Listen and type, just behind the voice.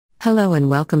Hello and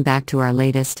welcome back to our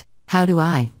latest How Do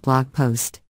I blog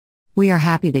post. We are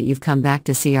happy that you've come back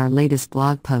to see our latest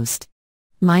blog post.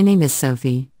 My name is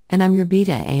Sophie, and I'm your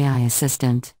Beta AI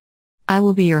assistant. I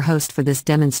will be your host for this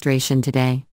demonstration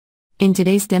today. In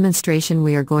today's demonstration,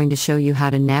 we are going to show you how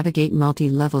to navigate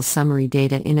multi-level summary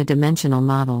data in a dimensional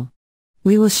model.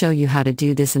 We will show you how to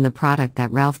do this in the product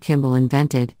that Ralph Kimball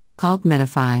invented, called Meta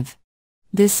 5.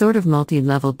 This sort of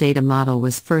multi-level data model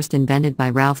was first invented by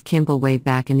Ralph Kimball way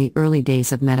back in the early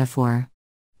days of metaphor.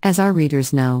 As our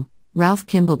readers know, Ralph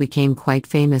Kimball became quite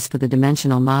famous for the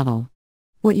dimensional model.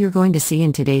 What you're going to see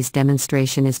in today's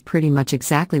demonstration is pretty much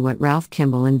exactly what Ralph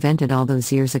Kimball invented all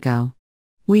those years ago.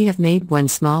 We have made one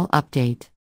small update.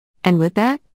 And with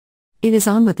that, it is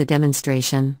on with the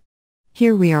demonstration.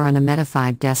 Here we are on a Meta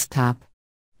 5 desktop.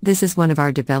 This is one of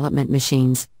our development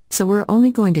machines, so we're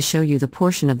only going to show you the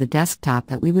portion of the desktop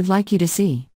that we would like you to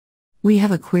see. We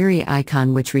have a query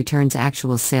icon which returns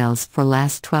actual sales for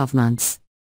last 12 months.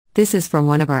 This is from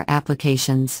one of our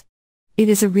applications. It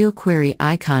is a real query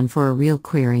icon for a real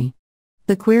query.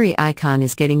 The query icon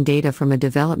is getting data from a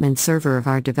development server of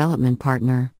our development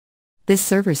partner. This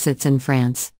server sits in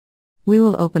France. We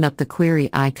will open up the query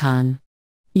icon.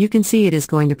 You can see it is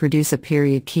going to produce a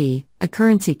period key, a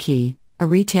currency key, a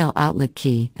retail outlet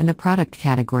key, and a product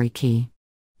category key.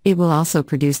 It will also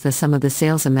produce the sum of the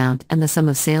sales amount and the sum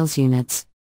of sales units.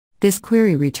 This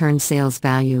query returns sales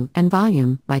value and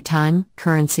volume by time,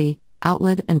 currency,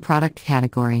 outlet, and product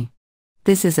category.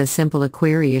 This is as simple a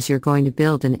query as you're going to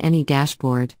build in any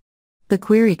dashboard. The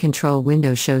query control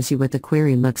window shows you what the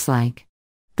query looks like.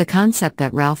 The concept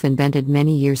that Ralph invented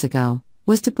many years ago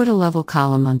was to put a level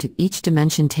column onto each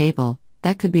dimension table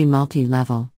that could be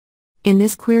multi-level. In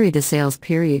this query, the sales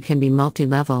period can be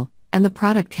multi-level, and the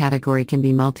product category can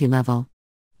be multi-level.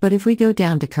 But if we go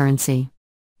down to currency,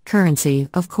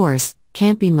 of course,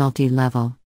 can't be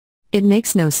multi-level. It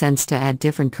makes no sense to add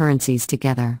different currencies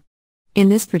together. In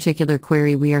this particular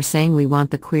query, we are saying we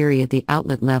want the query at the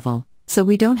outlet level, so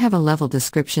we don't have a level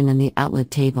description in the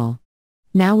outlet table.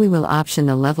 Now we will option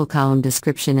the level column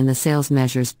description in the sales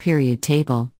measures period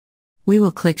table. We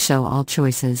will click Show All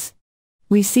Choices.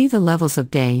 We see the levels of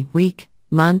day, week,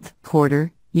 month,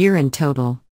 quarter, year, and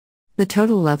total. The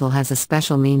total level has a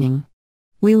special meaning.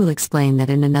 We will explain that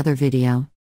in another video.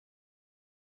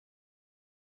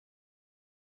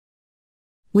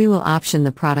 We will option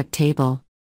the product table.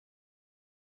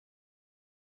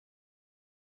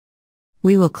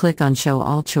 We will click on Show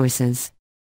All Choices.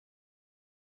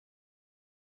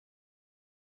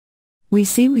 We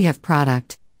see we have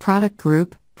product, product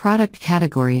group, product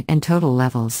category, and total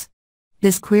levels.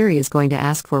 This query is going to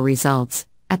ask for results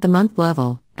at the month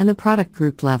level and the product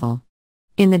group level.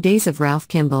 In the days of Ralph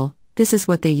Kimball, this is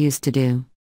what they used to do.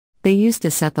 They used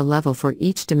to set the level for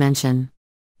each dimension.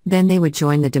 Then they would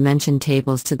join the dimension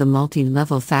tables to the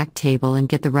multi-level fact table and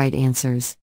get the right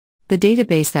answers. The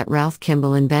database that Ralph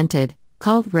Kimball invented,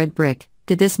 called Red Brick,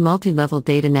 did this multi-level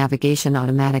data navigation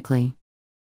automatically.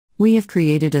 We have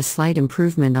created a slight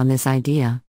improvement on this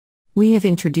idea. We have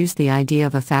introduced the idea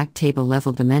of a fact table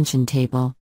level dimension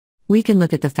table. We can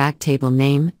look at the fact table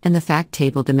name and the fact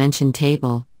table dimension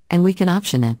table, and we can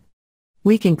option it.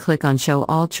 We can click on Show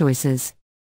All Choices.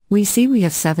 We see we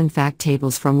have 7 fact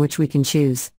tables from which we can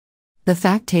choose. The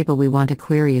fact table we want to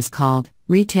query is called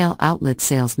Retail Outlet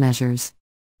Sales Measures.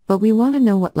 But we want to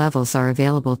know what levels are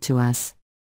available to us.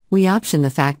 We option the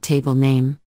fact table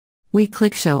name. We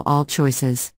click Show All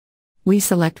Choices. We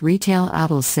select Retail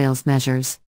Outlet Sales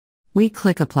Measures. We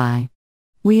click Apply.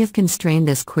 We have constrained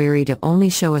this query to only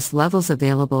show us levels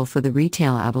available for the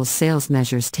Retail Outlet Sales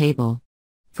Measures table.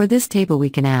 For this table we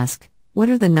can ask, what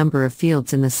are the number of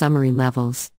fields in the summary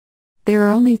levels? There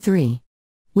are only 3.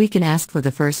 We can ask for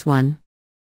the first one.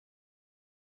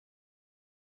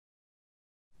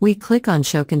 We click on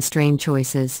Show Constrained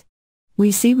Choices.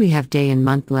 We see we have day and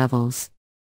month levels.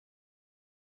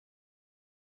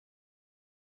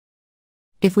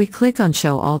 If we click on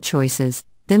Show All Choices,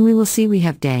 then we will see we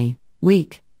have day,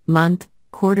 week, month,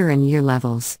 quarter, and year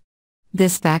levels.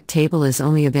 This fact table is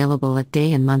only available at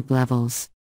day and month levels.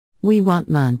 We want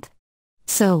month.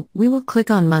 So, we will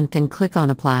click on month and click on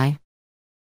Apply.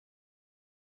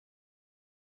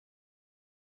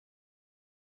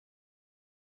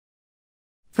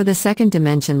 For the second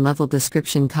dimension level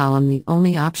description column, the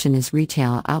only option is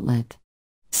Retail Outlet.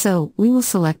 So, we will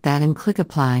select that and click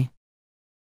Apply.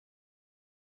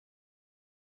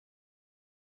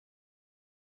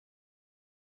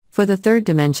 For the third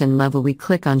dimension level, we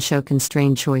click on Show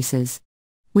Constrained Choices.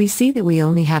 We see that we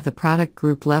only have the product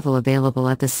group level available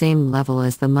at the same level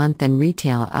as the month and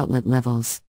retail outlet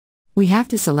levels. We have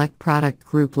to select product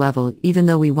group level even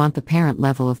though we want the parent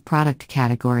level of product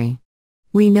category.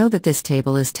 We know that this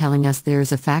table is telling us there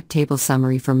is a fact table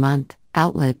summary for month,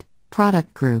 outlet,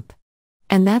 product group.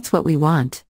 And that's what we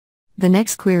want. The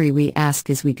next query we ask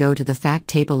is we go to the fact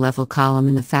table level column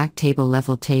in the fact table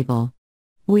level table.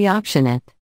 We option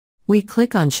it. We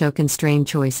click on Show Constrained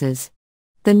Choices.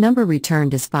 The number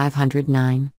returned is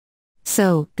 509.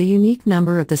 So, the unique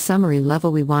number of the summary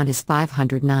level we want is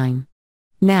 509.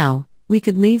 Now, we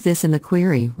could leave this in the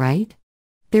query, right?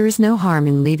 There is no harm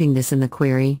in leaving this in the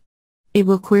query. It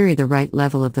will query the right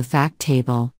level of the fact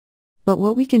table. But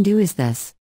what we can do is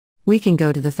this. We can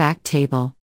go to the fact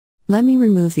table. Let me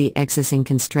remove the existing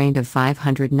constraint of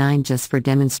 509 just for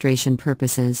demonstration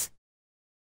purposes.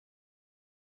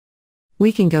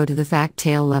 We can go to the fact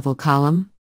tail level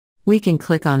column. We can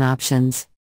click on Options.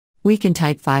 We can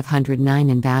type 509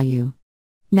 in value.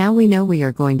 Now we know we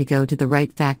are going to go to the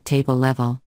right fact table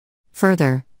level.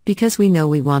 Further, because we know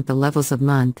we want the levels of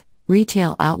month,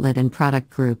 retail outlet and product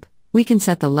group, we can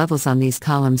set the levels on these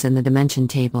columns in the dimension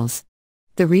tables.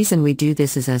 The reason we do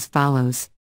this is as follows.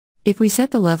 If we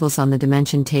set the levels on the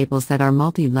dimension tables that are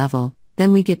multi-level,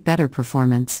 then we get better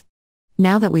performance.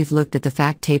 Now that we've looked at the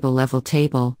fact table level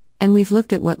table, and we've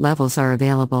looked at what levels are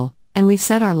available, and we've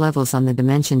set our levels on the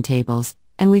dimension tables,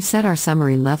 and we've set our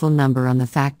summary level number on the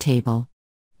fact table,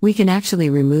 we can actually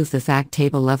remove the fact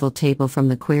table level table from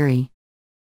the query.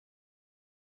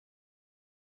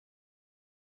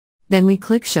 Then we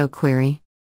click Show Query.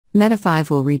 Meta 5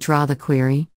 will redraw the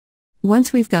query.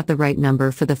 Once we've got the right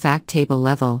number for the fact table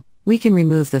level, we can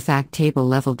remove the fact table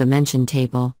level dimension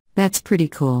table. That's pretty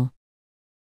cool.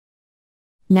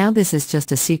 Now this is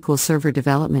just a SQL Server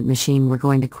development machine we're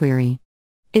going to query.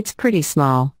 It's pretty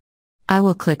small. I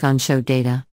will click on Show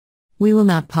Data. We will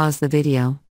not pause the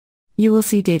video. You will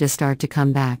see data start to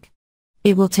come back.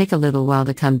 It will take a little while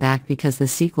to come back because the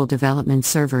SQL development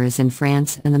server is in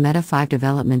France and the Meta 5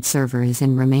 development server is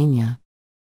in Romania.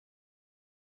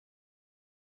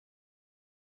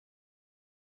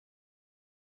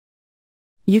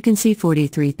 You can see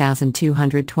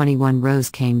 43,221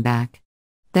 rows came back.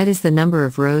 That is the number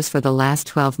of rows for the last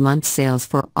 12 months' sales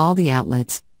for all the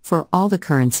outlets, for all the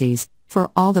currencies, for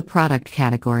all the product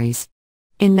categories.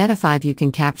 In Meta 5 you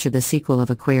can capture the SQL of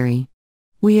a query.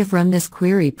 We have run this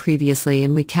query previously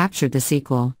and we captured the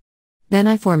SQL. Then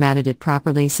I formatted it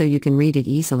properly so you can read it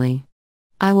easily.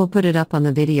 I will put it up on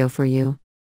the video for you.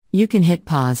 You can hit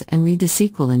pause and read the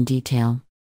SQL in detail.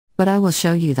 But I will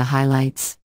show you the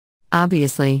highlights.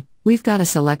 Obviously, we've got a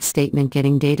select statement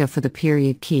getting data for the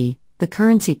period key, the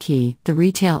currency key, the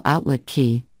retail outlet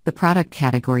key, the product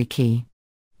category key.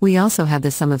 We also have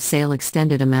the sum of sale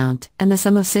extended amount and the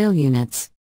sum of sale units.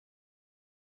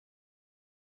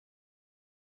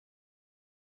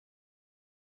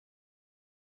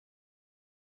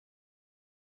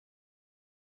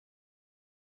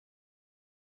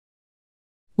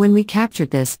 When we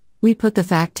captured this, we put the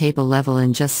fact table level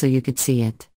in just so you could see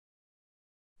it.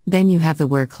 Then you have the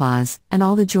where clause, and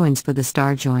all the joins for the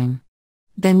star join.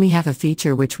 Then we have a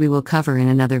feature which we will cover in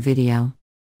another video.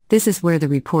 This is where the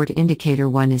report indicator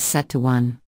 1 is set to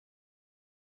 1.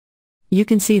 You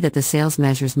can see that the sales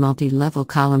measures multi-level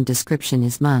column description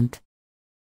is month.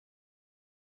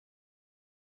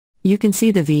 You can see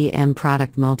the VM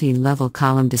product multi-level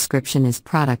column description is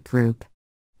product group.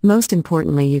 Most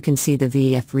importantly, you can see the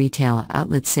VF retail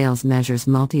outlet sales measures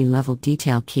multi-level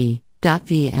detail key,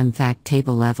 .vm fact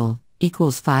table level,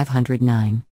 equals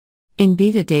 509. In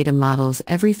beta data models,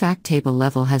 every fact table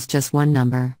level has just one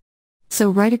number. So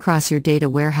right across your data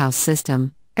warehouse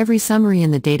system, every summary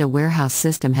in the data warehouse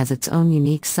system has its own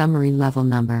unique summary level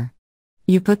number.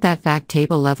 You put that fact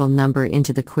table level number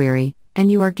into the query,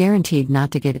 and you are guaranteed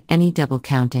not to get any double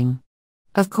counting.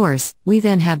 Of course, we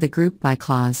then have the group by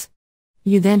clause.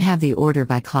 You then have the order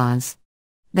by clause.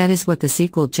 That is what the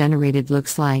SQL generated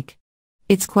looks like.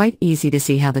 It's quite easy to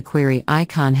see how the query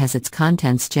icon has its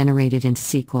contents generated into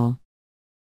SQL.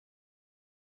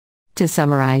 To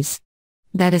summarize,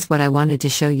 that is what I wanted to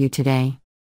show you today.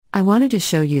 I wanted to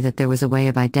show you that there was a way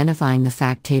of identifying the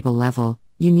fact table level,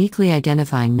 uniquely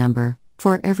identifying number,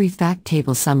 for every fact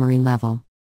table summary level.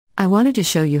 I wanted to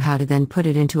show you how to then put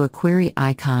it into a query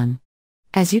icon.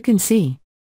 As you can see,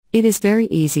 it is very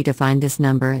easy to find this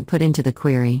number and put into the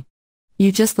query.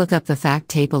 You just look up the fact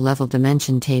table level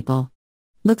dimension table.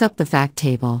 Look up the fact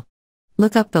table.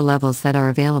 Look up the levels that are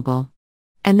available.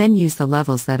 And then use the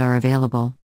levels that are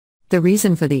available. The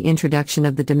reason for the introduction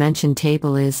of the dimension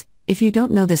table is, if you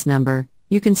don't know this number,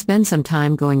 you can spend some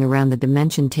time going around the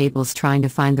dimension tables trying to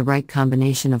find the right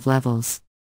combination of levels.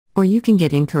 Or you can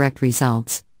get incorrect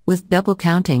results, with double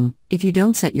counting, if you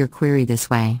don't set your query this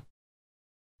way.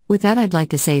 With that, I'd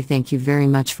like to say thank you very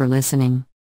much for listening.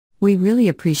 We really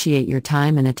appreciate your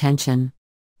time and attention.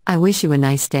 I wish you a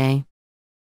nice day.